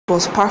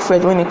was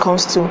perfect when it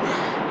comes to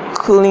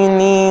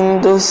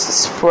cleaning those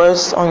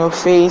spots on your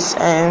face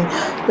and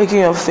making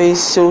your face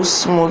so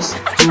smooth.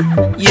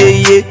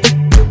 Yeah.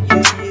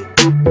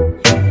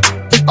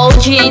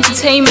 OG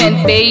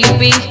Entertainment,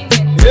 baby.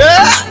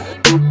 Yeah.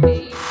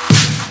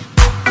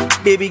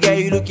 Baby girl,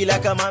 you looking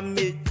like a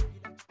man-made.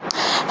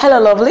 Hello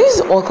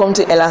lovelies, welcome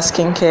to Ella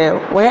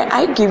Skincare, where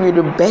I give you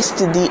the best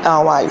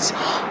DIYs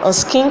on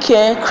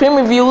skincare, cream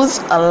reviews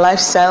and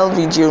lifestyle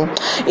video.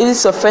 If it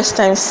is your first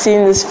time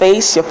seeing this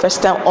face, your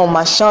first time on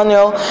my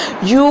channel,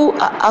 you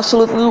are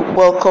absolutely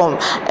welcome.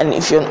 And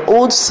if you're an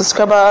old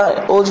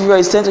subscriber, old viewer,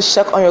 it's time to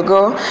check on your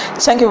girl.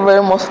 Thank you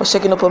very much for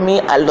checking up on me.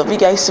 I love you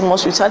guys so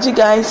much. Without you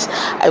guys,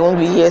 I won't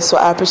be here, so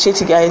I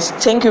appreciate you guys.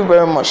 Thank you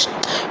very much.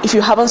 If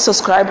you haven't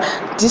subscribed,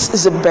 this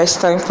is the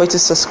best time for you to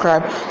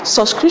subscribe.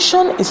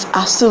 Subscription is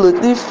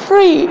absolutely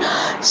free.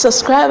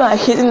 Subscribe by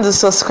hitting the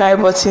subscribe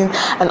button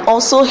and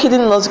also hitting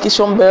the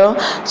notification bell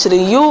so that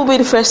you will be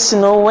the first to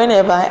know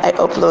whenever I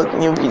upload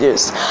new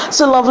videos.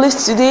 So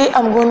lovelies, today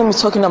I'm going to be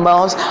talking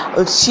about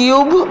a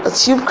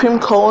tube cream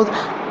called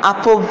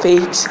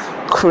Applevet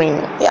cream.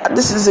 Yeah,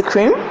 this is a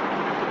cream.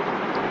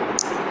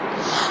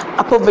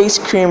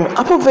 Applevet cream.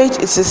 Applevet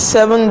is a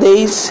 7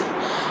 days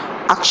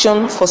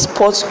action for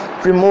spot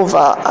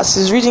remover. As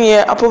is written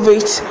here,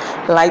 Applevet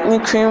Lightening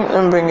cream.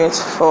 Let me bring it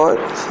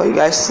forward for you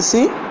guys to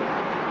see.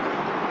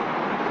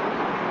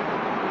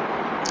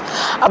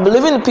 I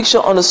believe in the picture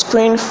on the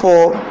screen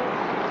for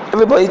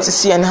everybody to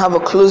see and have a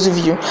close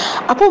view.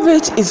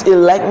 Applevet is a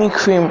lightening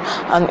cream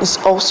and it's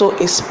also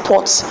a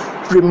spot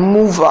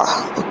remover.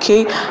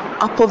 Okay,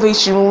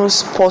 Applevet removes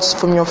spots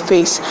from your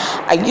face.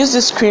 I use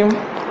this cream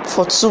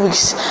for 2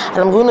 weeks and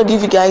I'm going to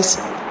give you guys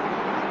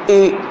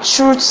a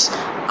truth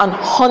and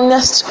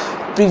honest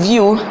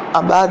review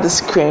about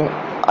this cream.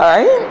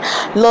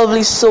 Alright,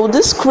 lovely. So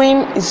this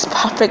cream is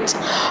perfect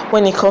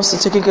when it comes to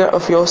taking care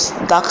of your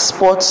dark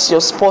spots,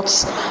 your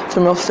spots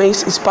from your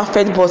face. It's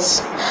perfect, but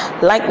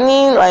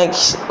whitening,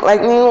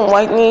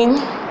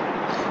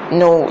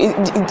 no,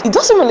 it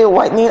doesn't really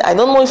whitening. I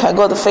don't know if I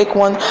got the fake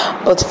one,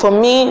 but for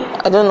me,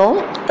 I don't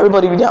know,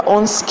 everybody with their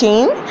own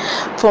skin.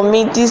 For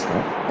me, this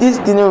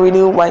didn't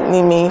really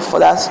whiten me for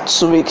that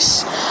 2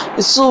 weeks.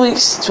 The 2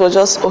 weeks, it was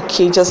just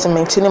okay, just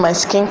maintaining my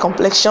skin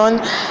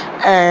complexion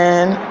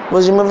and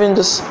was removing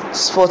those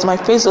spots. My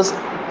face was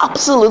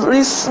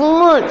absolutely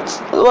smooth.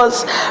 It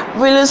was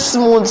really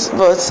smooth,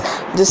 but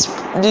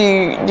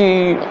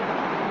the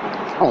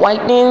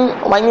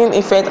whitening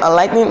effect and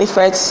lightening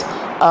effects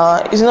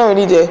is not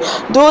really there.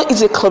 Though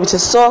it's a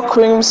clobetasol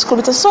creams.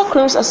 Clobetasol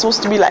creams are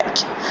supposed to be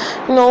like,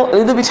 a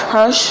little bit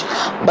harsh,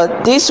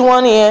 but this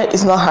one here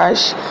is not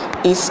harsh.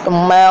 It's a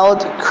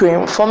mild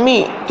cream. For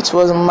me, it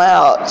was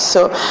mild,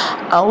 so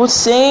I would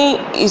say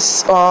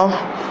it's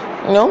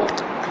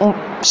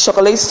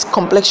chocolate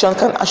complexion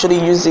can actually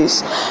use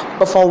this,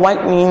 but for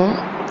whitening,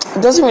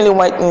 it doesn't really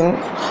whiten.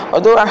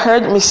 Although I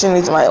heard mixing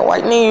it might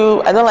whitening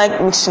you. I don't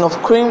like mixing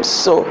of creams,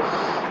 so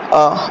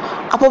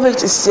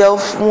Applevet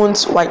itself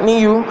won't whiten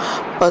you,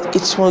 but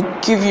it will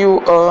give you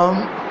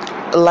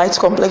a light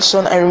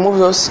complexion and remove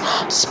those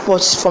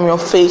spots from your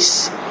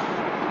face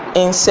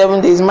in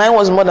 7 days. Mine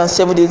was more than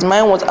 7 days.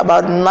 Mine was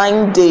about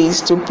 9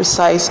 days to be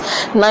precise.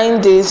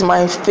 9 days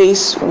my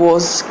face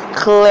was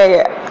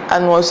clear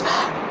and was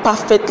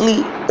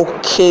perfectly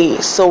okay.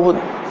 So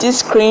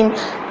this cream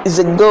is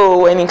a go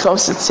when it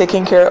comes to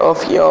taking care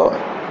of your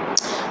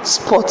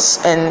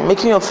spots and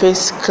making your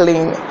face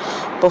clean.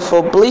 But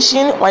for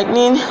bleaching,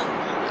 whitening,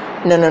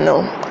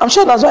 no. I'm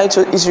sure that's why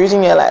it's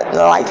written here like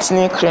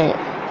lightening cream.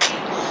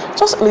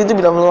 Just a little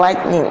bit of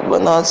lightening,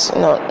 but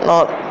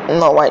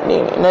not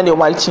whitening. They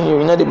whiten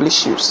you, they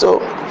bleach you.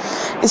 So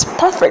it's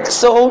perfect.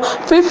 So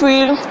feel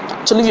free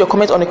to leave your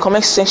comment on the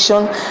comment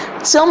section.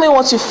 Tell me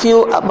what you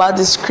feel about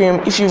this cream.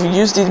 If you've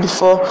used it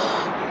before,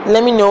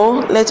 let me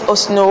know. Let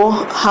us know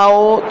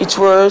how it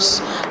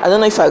was. I don't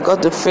know if I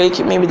got the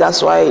fake. Maybe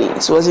that's why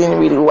it wasn't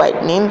really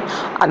whitening.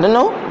 I don't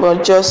know,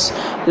 but just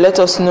let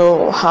us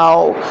know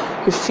how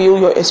you feel,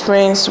 your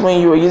experience when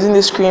you were using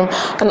this cream.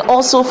 And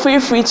also feel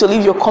free to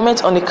leave your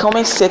comment on the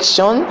comment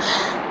section.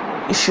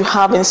 If you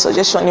have any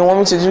suggestion, you want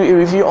me to do a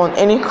review on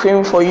any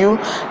cream for you,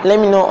 let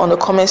me know on the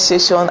comment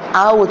section.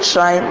 I will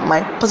try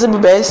my possible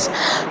best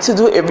to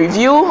do a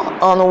review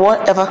on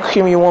whatever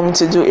cream you want me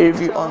to do a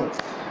review on.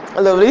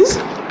 Lovelies,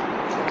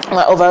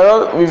 my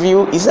overall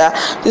review is that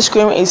this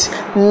cream is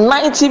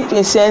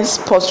 90%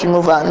 spot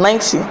remover.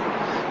 90.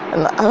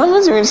 And I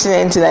haven't really seen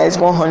anything that is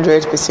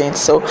 100%.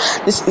 So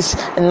this is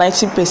a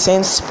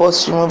 90% spot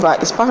remover.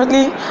 It's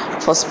perfectly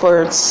for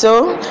sports.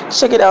 So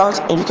check it out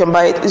and you can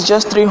buy it. It's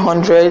just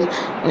 300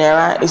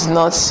 naira. It's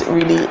not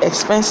really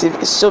expensive.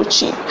 It's so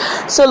cheap.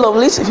 So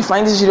lovelies, if you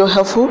find this video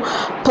helpful,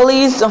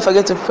 please don't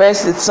forget to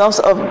press the thumbs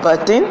up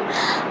button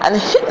and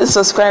hit the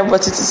subscribe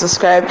button to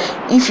subscribe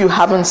if you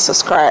haven't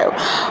subscribed.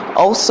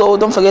 Also,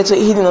 don't forget to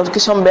hit the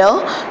notification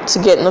bell to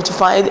get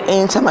notified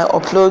anytime I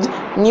upload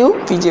new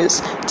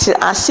videos. Till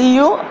I see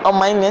you on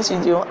my next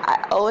video,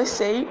 I always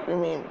say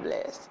remain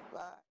blessed.